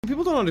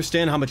People don't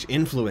understand how much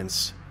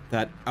influence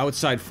that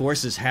outside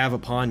forces have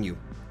upon you.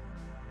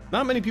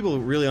 Not many people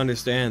really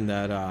understand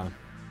that,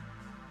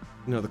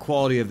 the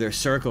quality of their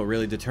circle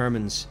really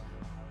determines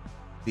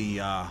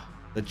the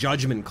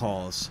judgment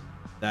calls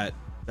that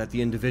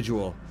the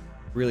individual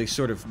really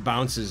sort of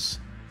bounces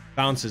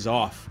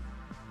off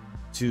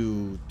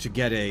to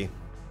get a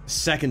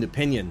second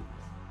opinion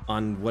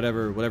on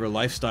whatever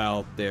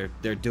lifestyle they're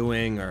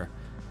doing or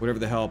whatever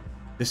the hell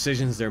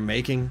decisions they're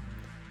making.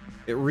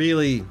 It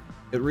really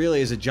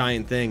is a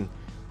giant thing.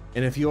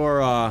 And if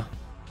you're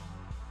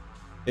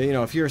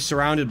if you're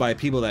surrounded by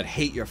people that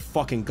hate your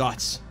fucking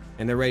guts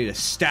and they're ready to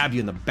stab you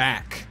in the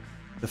back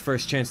the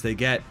first chance they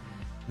get,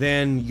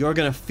 then you're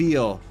gonna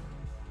feel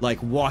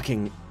like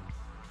walking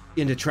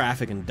into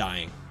traffic and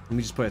dying. Let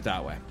me just put it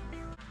that way.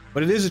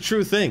 But it is a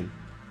true thing.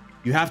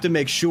 You have to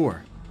make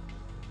sure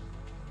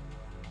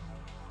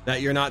that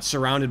you're not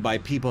surrounded by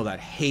people that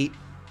hate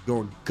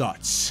your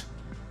guts.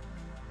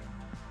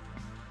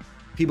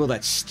 People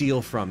that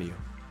steal from you.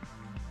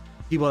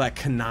 People that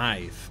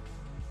connive,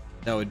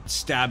 that would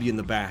stab you in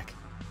the back.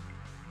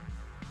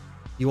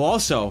 You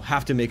also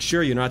have to make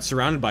sure you're not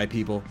surrounded by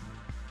people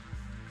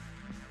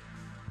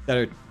that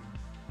are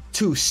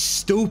too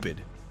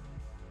stupid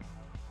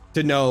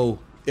to know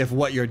if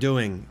what you're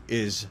doing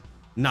is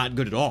not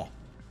good at all.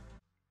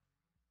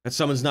 That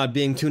someone's not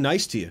being too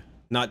nice to you,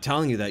 not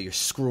telling you that you're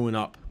screwing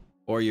up,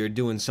 or you're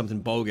doing something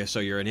bogus,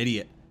 or you're an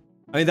idiot.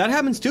 I mean, that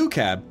happens too,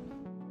 Cab.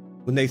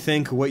 When they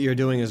think what you're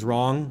doing is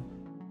wrong,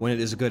 when it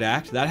is a good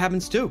act, that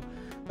happens too.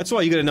 That's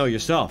why you gotta know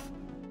yourself.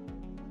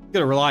 You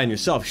gotta rely on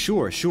yourself,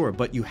 sure,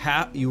 but let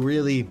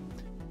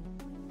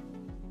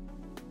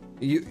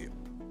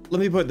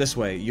me put it this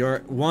way.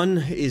 One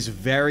is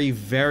very,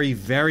 very,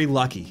 very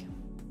lucky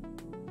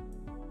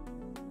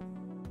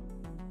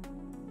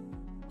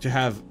to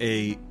have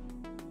a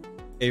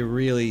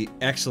really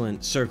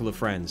excellent circle of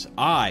friends.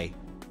 I'm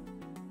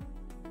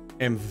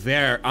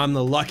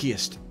the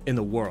luckiest in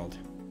the world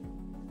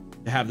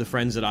to have the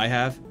friends that I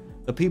have.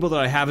 The people that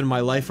I have in my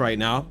life right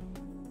now,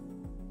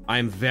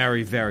 I'm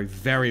very, very,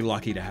 very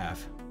lucky to have.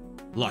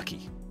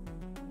 Lucky.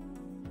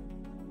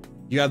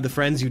 You have the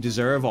friends you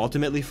deserve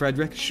ultimately,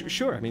 Frederick?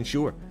 Sure. I mean,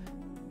 sure.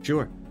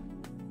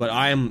 But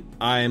I'm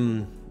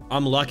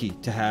lucky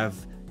to have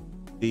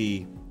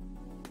the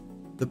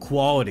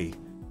quality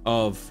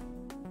of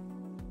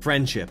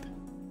friendship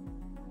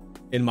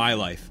in my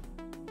life.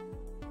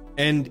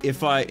 And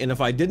if I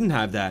didn't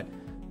have that,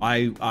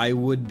 I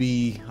would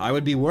be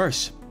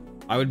worse.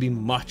 I would be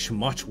much,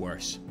 much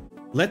worse.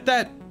 Let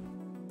that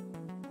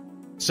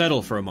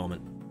settle for a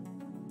moment.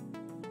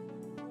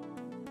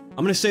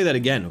 I'm gonna say that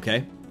again,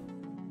 okay?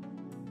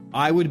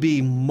 I would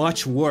be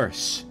much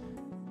worse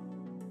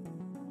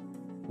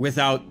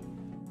without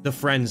the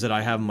friends that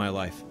I have in my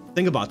life.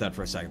 Think about that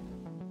for a second.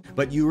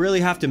 But you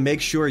really have to make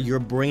sure you're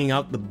bringing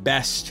out the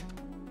best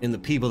in the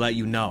people that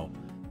you know.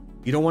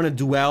 You don't want to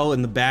dwell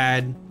in the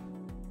bad.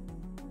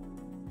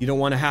 You don't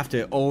want to have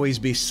to always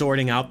be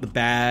sorting out the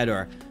bad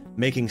or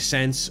making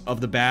sense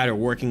of the bad or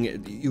working.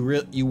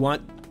 You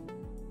want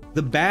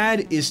the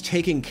bad is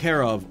taken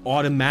care of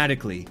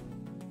automatically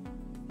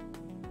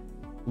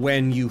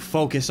when you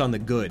focus on the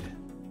good.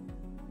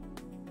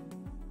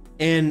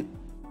 And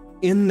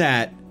in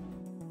that,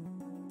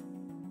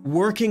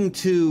 working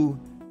to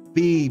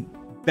be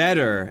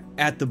better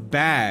at the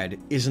bad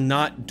is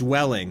not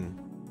dwelling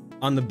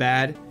on the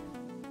bad.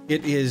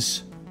 It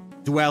is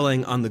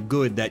dwelling on the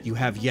good that you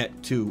have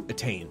yet to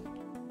attain.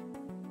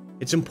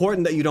 It's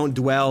important that you don't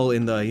dwell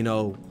in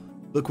the,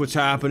 look what's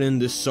happening,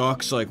 this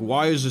sucks, like,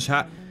 why is this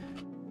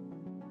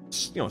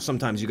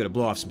sometimes you gotta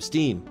blow off some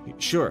steam,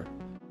 sure.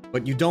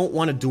 But you don't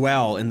want to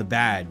dwell in the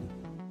bad.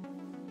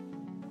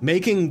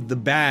 Making the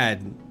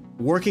bad,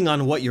 working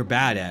on what you're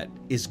bad at,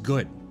 is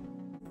good.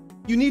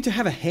 You need to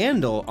have a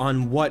handle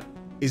on what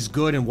is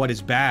good and what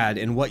is bad,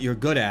 and what you're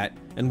good at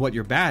and what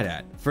you're bad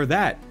at. For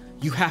that,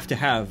 you have to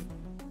have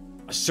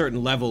a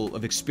certain level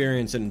of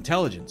experience and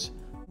intelligence.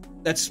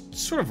 That's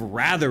sort of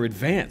rather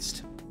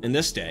advanced in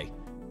this day.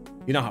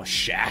 You know how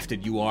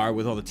shafted you are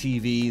with all the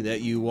TV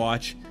that you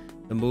watch,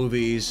 the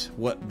movies,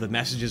 what the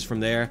messages from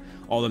there,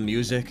 all the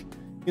music.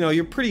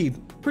 You're pretty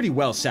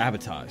well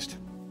sabotaged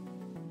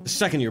the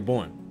second you're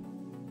born.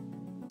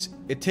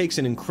 It takes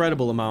an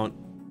incredible amount,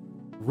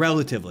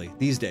 relatively,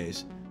 these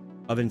days,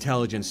 of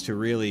intelligence to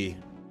really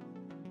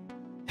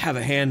have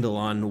a handle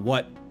on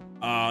what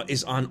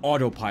is on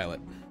autopilot.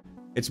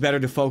 It's better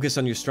to focus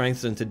on your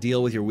strengths than to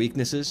deal with your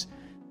weaknesses.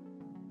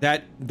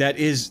 That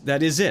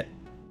is it.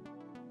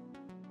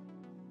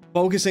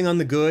 Focusing on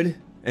the good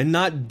and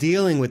not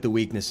dealing with the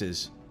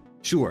weaknesses,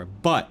 sure,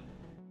 but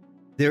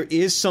there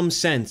is some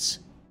sense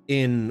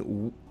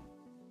in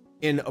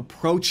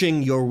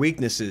approaching your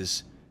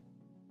weaknesses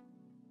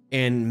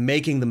and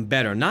making them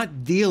better,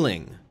 not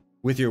dealing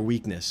with your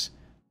weakness,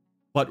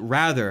 but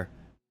rather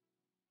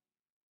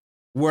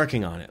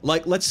working on it.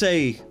 Like, let's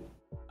say,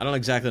 I don't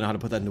exactly know how to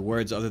put that into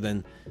words other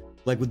than,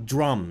 like with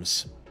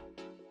drums.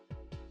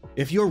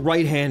 If you're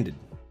right-handed,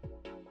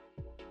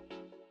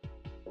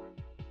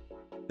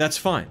 that's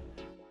fine.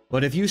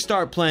 But if you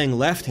start playing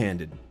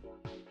left-handed,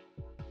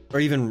 or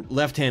even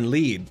left-hand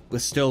lead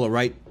with still a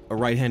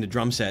right-handed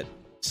drum set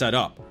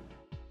up,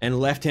 and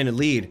left-handed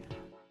lead,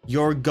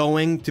 you're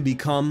going to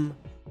become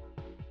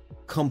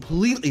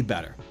completely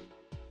better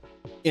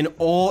in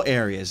all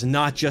areas,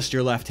 not just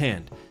your left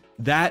hand.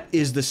 That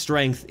is the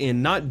strength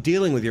in not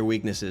dealing with your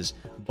weaknesses,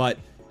 but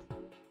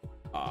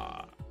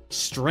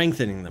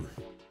strengthening them.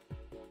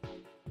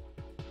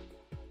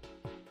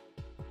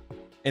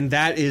 And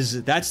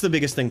that's the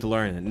biggest thing to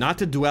learn. Not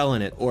to dwell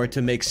in it or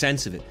to make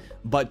sense of it,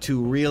 but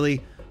to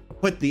really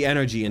put the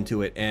energy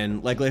into it.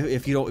 And like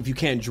if you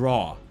can't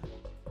draw,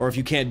 or if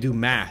you can't do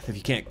math, if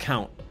you can't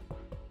count,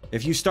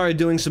 if you started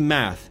doing some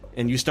math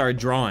and you started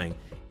drawing,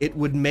 it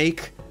would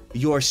make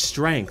your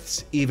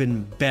strengths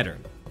even better.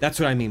 That's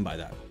what I mean by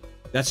that.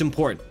 That's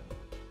important.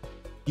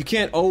 You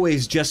can't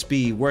always just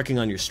be working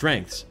on your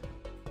strengths,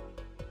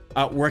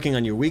 working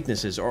on your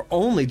weaknesses, or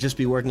only just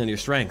be working on your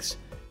strengths.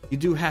 You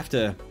do have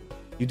to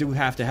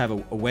have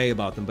a way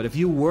about them. But if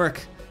you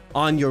work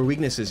on your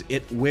weaknesses,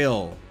 it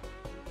will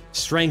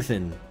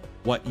strengthen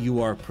what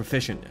you are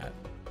proficient at.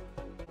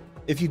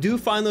 If you do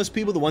find those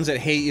people, the ones that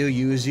hate you,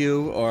 use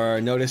you, or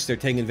notice they're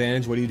taking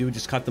advantage, what do?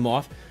 Just cut them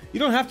off? You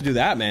don't have to do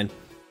that, man.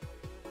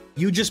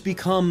 You just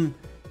become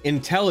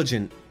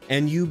intelligent,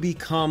 and you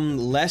become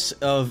less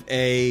of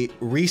a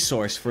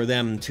resource for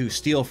them to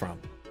steal from.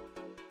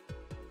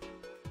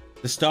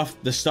 The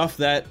stuff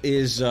that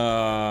is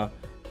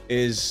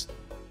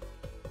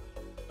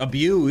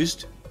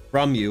abused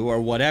from you or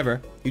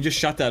whatever, you just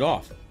shut that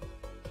off.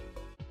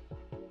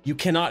 You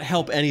cannot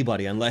help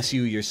anybody unless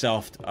you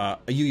yourself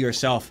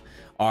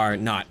are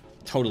not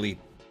totally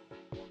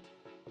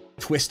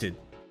twisted.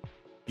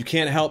 You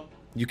can't help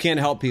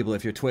people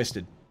if you're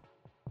twisted.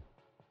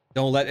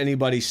 Don't let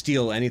anybody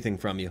steal anything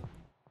from you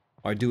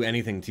or do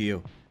anything to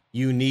you.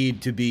 You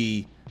need to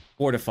be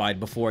fortified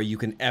before you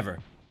can ever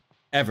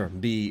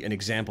be an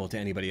example to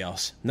anybody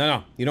else.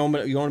 No, you don't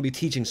want to be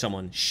teaching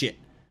someone shit.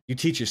 You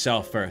teach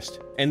yourself first.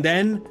 And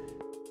then,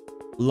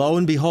 lo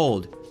and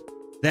behold,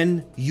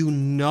 then you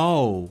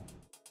know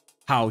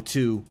how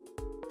to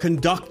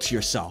conduct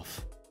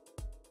yourself.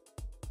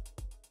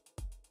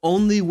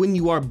 Only when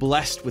you are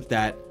blessed with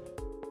that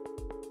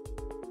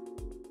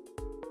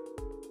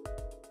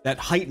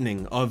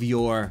heightening of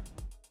your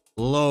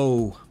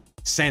low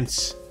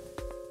sense,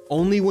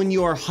 only when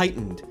you are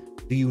heightened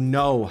do you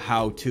know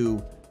how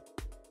to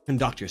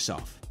conduct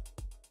yourself.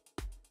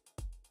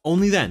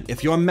 Only then.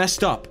 If you're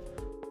messed up,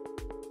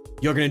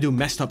 you're gonna do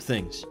messed up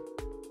things.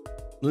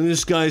 Look at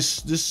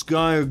this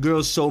guy or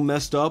girl's so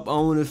messed up,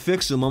 I'm gonna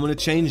fix him, I'm gonna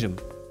change him.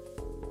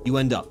 You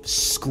end up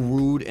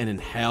screwed and in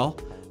hell.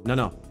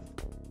 No.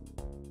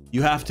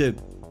 You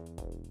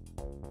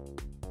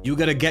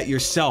gotta get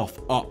yourself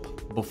up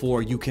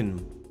before you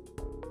can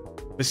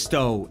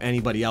bestow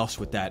anybody else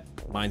with that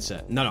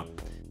mindset. No.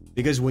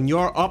 Because when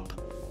you're up,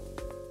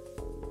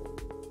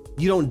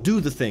 you don't do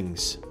the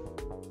things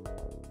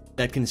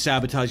that can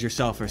sabotage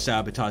yourself or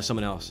sabotage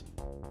someone else.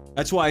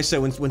 That's why I say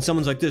when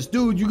someone's like this,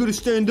 dude, you gotta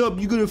stand up,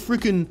 you gotta,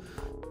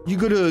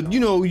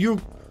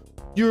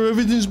 your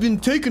everything's been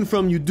taken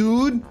from you,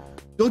 dude.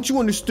 Don't you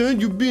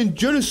understand? You're being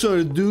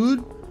genocided,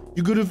 dude.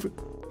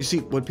 You see,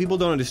 what people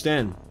don't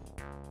understand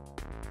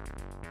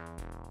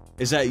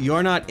is that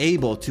you're not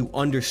able to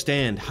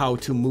understand how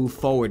to move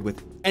forward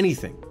with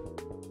anything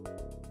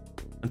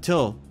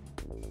until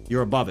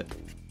you're above it.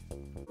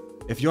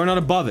 If you're not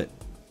above it,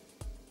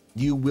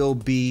 you will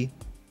be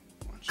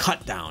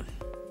cut down.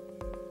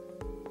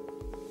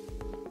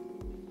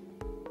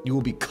 You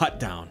will be cut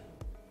down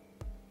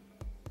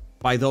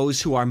by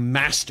those who are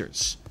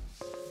masters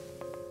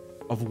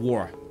of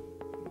war,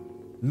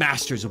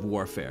 masters of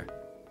warfare.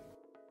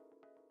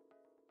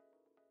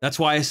 That's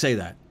why I say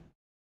that.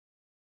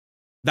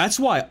 That's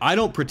why I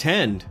don't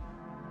pretend.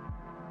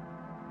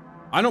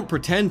 I don't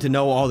pretend to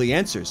know all the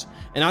answers,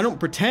 and I don't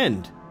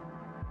pretend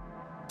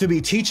to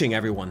be teaching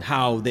everyone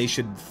how they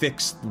should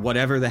fix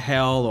whatever the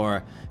hell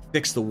or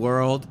fix the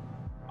world.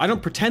 I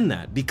don't pretend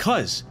that,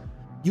 because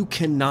you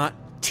cannot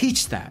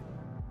teach that.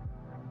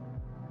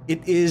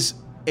 It is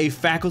a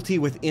faculty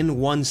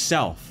within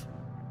oneself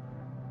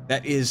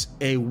that is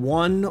a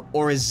 1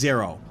 or a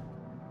 0.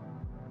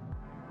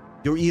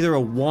 You're either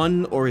a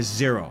 1 or a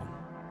 0.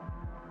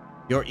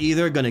 You're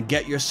either going to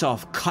get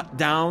yourself cut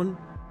down,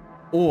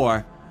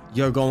 or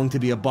you're going to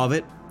be above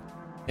it.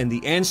 And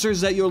the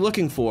answers that you're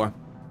looking for,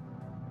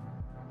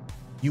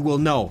 you will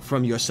know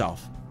from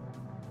yourself.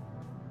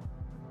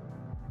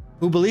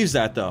 Who believes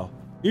that, though?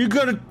 You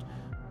gotta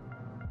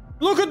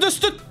look at the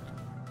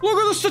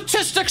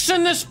statistics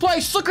in this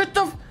place. Look at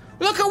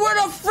where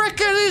the frick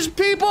are these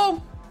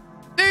people.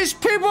 These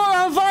people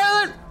are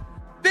violent.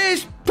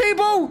 These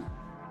people,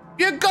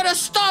 you gotta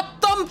stop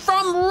them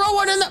from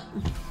ruining the.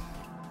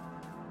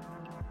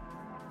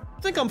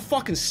 Think I'm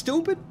fucking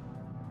stupid?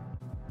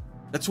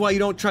 That's why you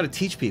don't try to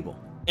teach people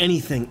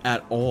anything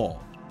at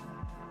all.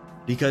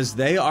 Because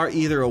they are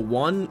either a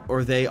 1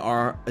 or they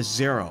are a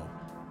 0.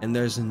 And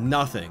there's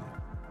nothing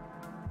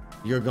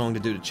you're going to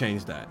do to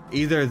change that.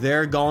 Either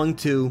they're going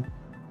to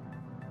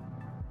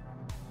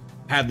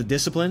have the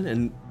discipline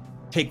and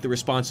take the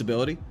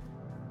responsibility,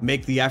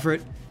 make the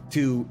effort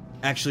to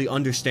actually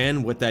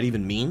understand what that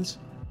even means.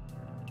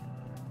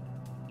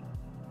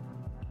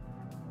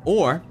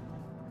 Or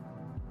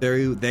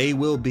they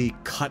will be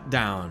cut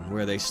down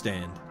where they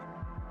stand.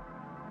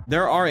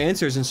 There are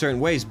answers in certain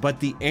ways, but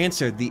the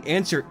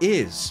answer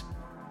is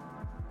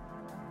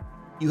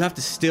you have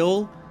to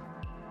still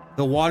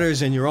the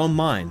waters in your own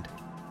mind.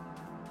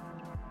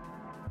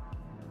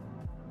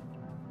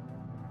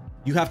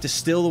 You have to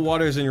still the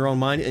waters in your own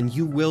mind, and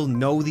you will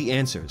know the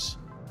answers.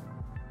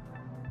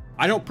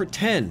 I don't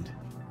pretend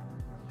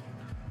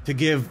to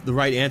give the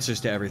right answers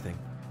to everything,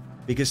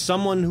 because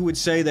someone who would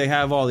say they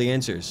have all the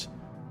answers,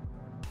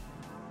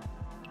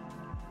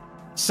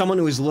 someone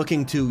who is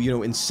looking to,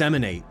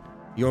 inseminate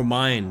your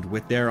mind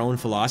with their own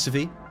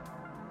philosophy,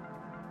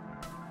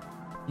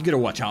 you gotta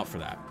watch out for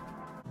that.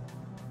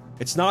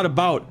 It's not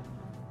about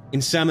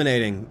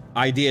inseminating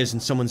ideas in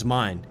someone's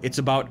mind. It's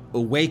about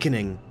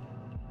awakening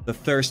the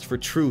thirst for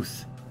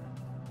truth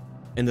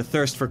and the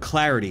thirst for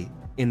clarity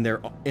in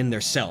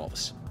their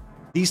selves.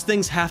 These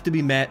things have to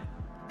be met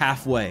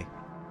halfway.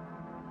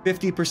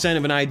 50%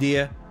 of an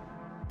idea,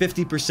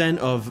 50%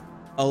 of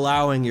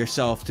allowing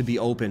yourself to be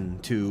open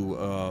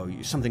to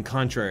something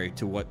contrary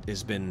to what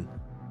has been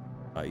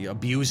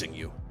abusing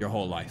you your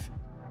whole life.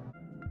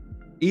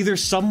 Either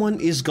someone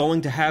is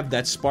going to have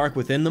that spark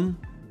within them,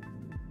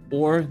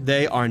 or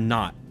they are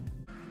not.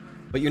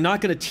 But you're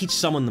not going to teach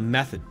someone the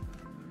method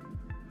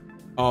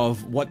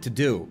of what to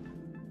do.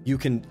 You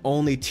can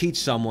only teach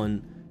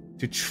someone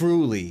to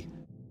truly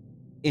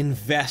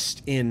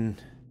invest in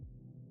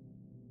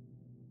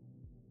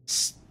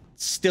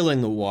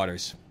stilling the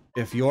waters.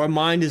 If your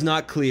mind is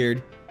not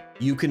cleared,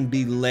 you can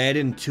be led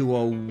into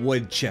a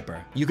wood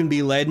chipper. You can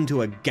be led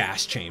into a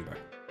gas chamber.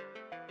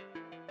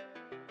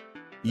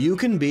 You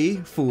can be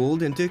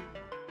fooled into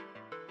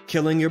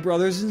killing your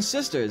brothers and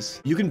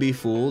sisters. You can be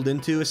fooled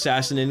into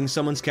assassinating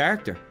someone's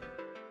character.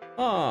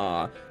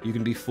 You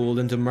can be fooled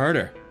into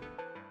murder.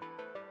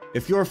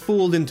 If you're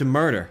fooled into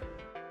murder,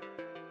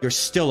 you're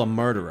still a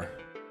murderer.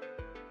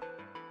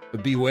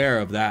 But beware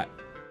of that.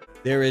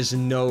 There is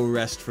no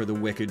rest for the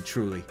wicked,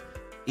 truly.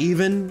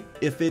 Even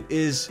if it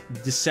is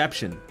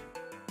deception,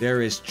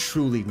 there is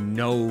truly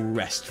no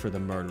rest for the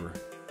murderer.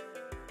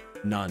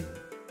 None.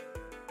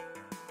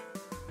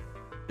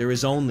 There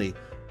is only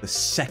the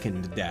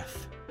second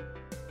death.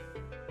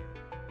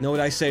 Know what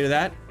I say to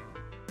that?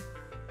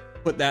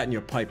 Put that in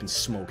your pipe and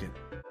smoke it.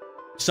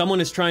 If someone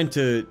is trying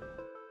to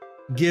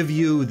give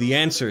you the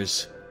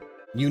answers,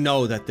 you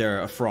know that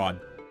they're a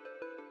fraud.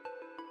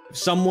 If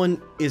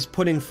someone is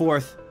putting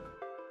forth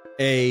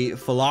a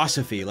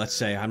philosophy, let's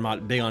say, I'm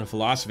not big on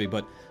philosophy,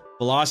 but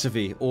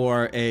philosophy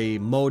or a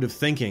mode of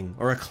thinking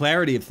or a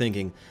clarity of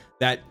thinking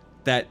that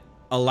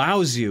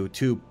allows you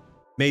to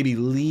maybe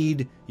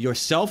lead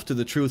yourself to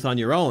the truth on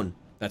your own,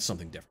 that's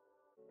something different.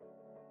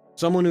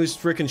 Someone who's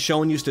freaking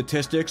showing you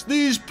statistics,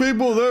 these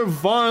people, they're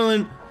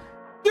violent,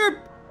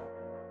 they're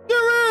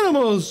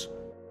animals,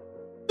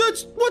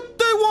 that's what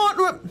they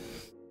want.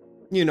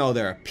 You know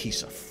they're a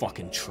piece of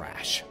fucking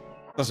trash.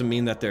 Doesn't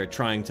mean that they're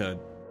trying to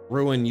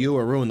ruin you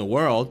or ruin the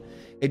world.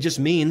 It just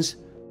means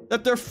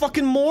that they're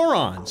fucking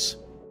morons.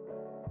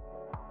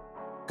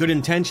 Good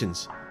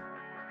intentions.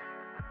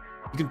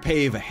 You can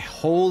pave a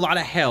whole lot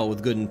of hell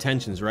with good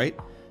intentions, right?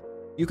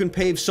 You can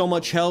pave so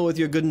much hell with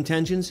your good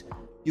intentions,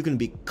 you can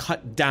be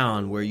cut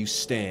down where you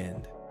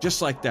stand.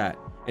 Just like that.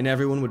 And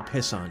everyone would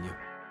piss on you.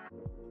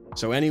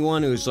 So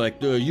anyone who's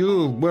like,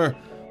 we're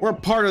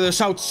part of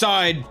this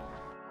outside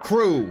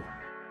crew.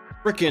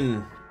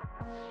 Frickin',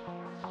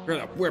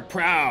 we're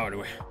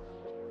proud.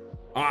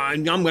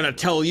 I'm gonna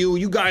tell you,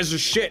 you guys are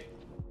shit.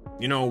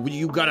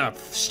 You gotta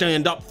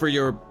stand up for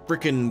your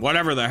frickin'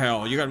 whatever the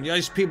hell.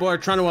 These people are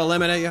trying to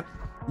eliminate you.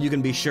 You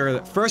can be sure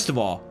that, first of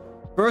all,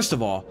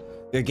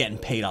 they're getting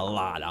paid a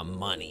lot of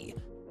money.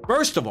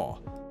 First of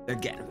all, they're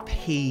getting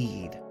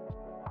paid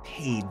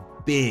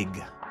big.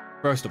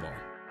 First of all.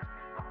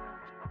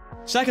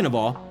 Second of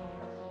all,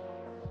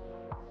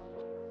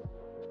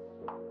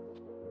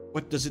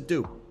 what does it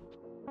do?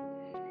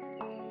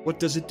 What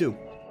does it do?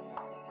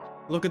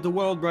 Look at the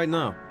world right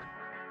now.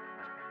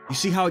 You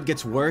see how it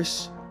gets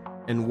worse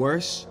and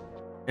worse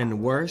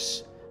and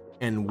worse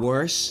and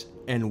worse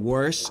and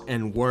worse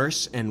and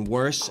worse and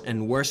worse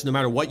and worse no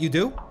matter what you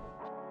do?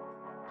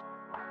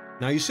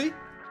 Now you see?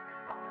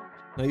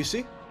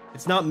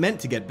 It's not meant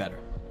to get better.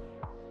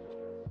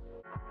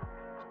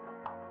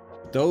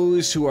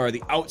 Those who are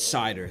the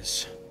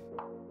outsiders.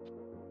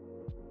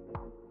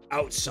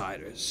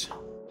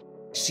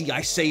 See,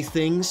 I say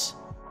things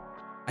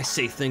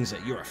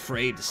that you're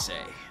afraid to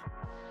say.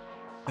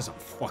 Because I'm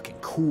fucking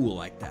cool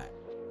like that.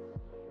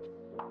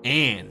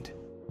 And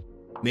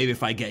maybe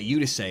if I get you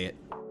to say it,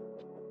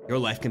 your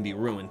life can be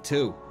ruined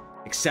too.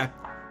 Except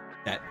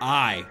that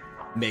I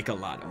make a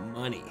lot of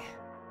money.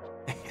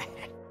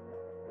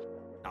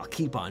 I'll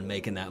keep on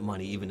making that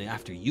money even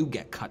after you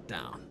get cut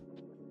down.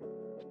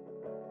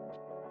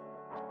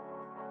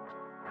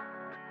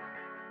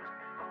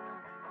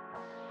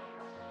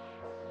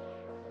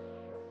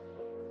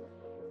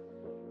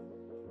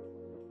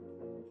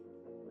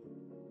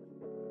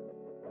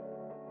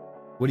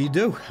 What do you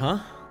do, huh?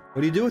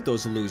 What do you do with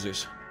those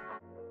losers?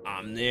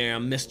 I'm there,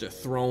 I'm Mr.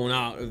 Thrown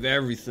Out of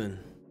everything.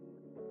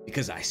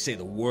 Because I say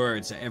the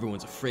words that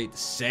everyone's afraid to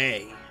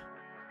say.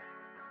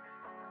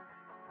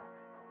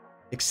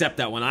 Except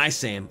that when I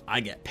say them, I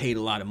get paid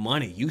a lot of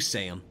money. You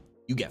say them,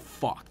 you get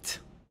fucked.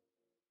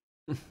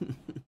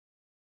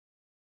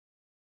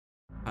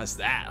 How's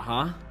that,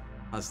 huh?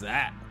 How's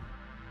that?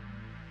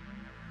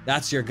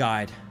 That's your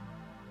guide.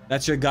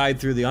 That's your guide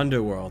through the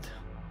underworld.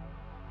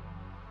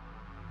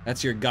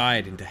 That's your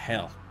guide into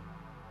hell.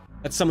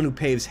 That's someone who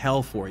paves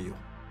hell for you.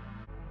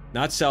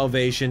 Not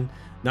salvation,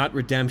 not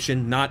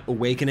redemption, not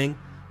awakening.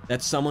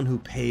 That's someone who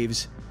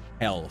paves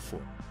hell for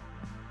you.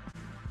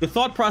 The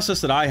thought process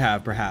that I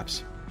have,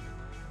 perhaps,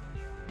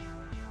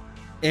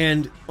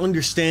 and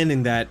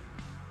understanding that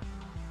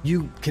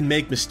you can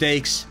make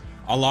mistakes.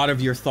 A lot of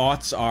your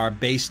thoughts are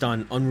based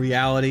on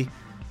unreality.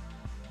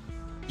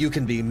 You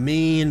can be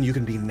mean, you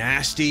can be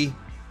nasty,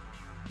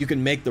 you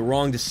can make the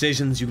wrong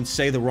decisions, you can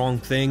say the wrong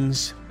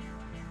things,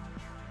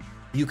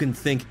 you can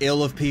think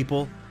ill of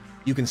people,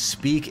 you can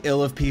speak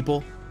ill of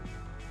people.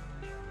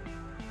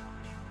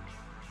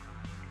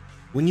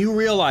 When you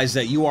realize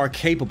that you are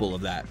capable of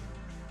that,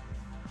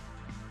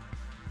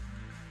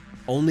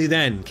 only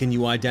then can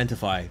you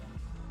identify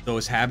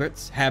those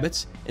habits,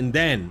 and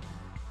then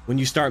when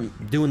you start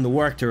doing the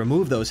work to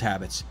remove those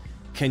habits,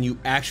 can you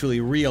actually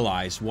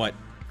realize what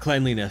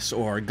cleanliness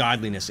or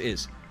godliness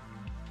is.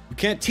 You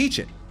can't teach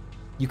it.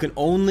 You can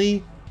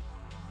only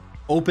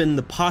open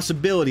the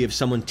possibility of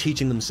someone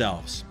teaching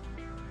themselves.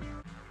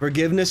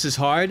 Forgiveness is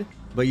hard,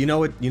 but you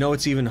know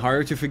what's even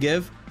harder to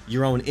forgive?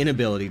 Your own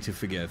inability to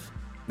forgive.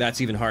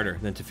 That's even harder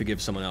than to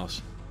forgive someone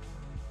else.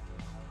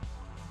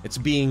 It's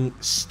being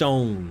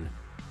stone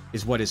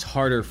is what is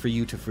harder for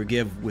you to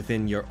forgive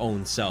within your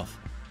own self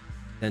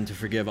than to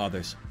forgive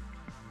others.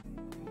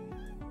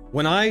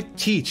 When I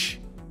teach,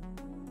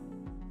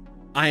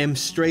 I am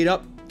straight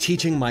up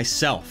teaching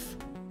myself.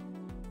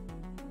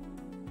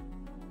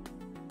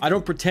 I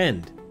don't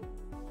pretend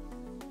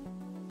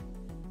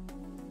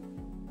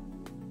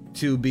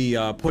to be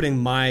putting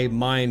my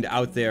mind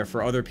out there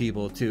for other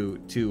people to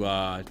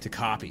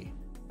copy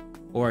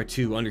or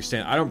to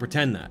understand. I don't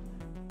pretend that.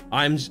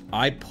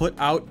 I put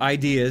out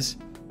ideas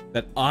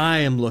that I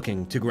am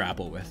looking to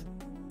grapple with.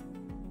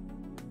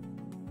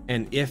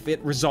 And if it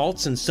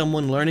results in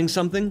someone learning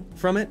something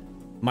from it,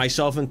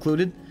 myself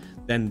included,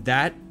 then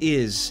that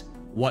is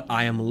what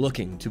I am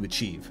looking to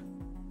achieve.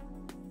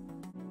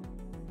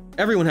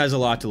 Everyone has a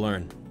lot to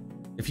learn.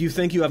 If you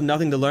think you have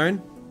nothing to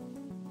learn,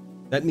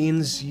 that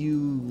means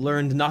you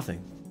learned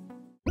nothing.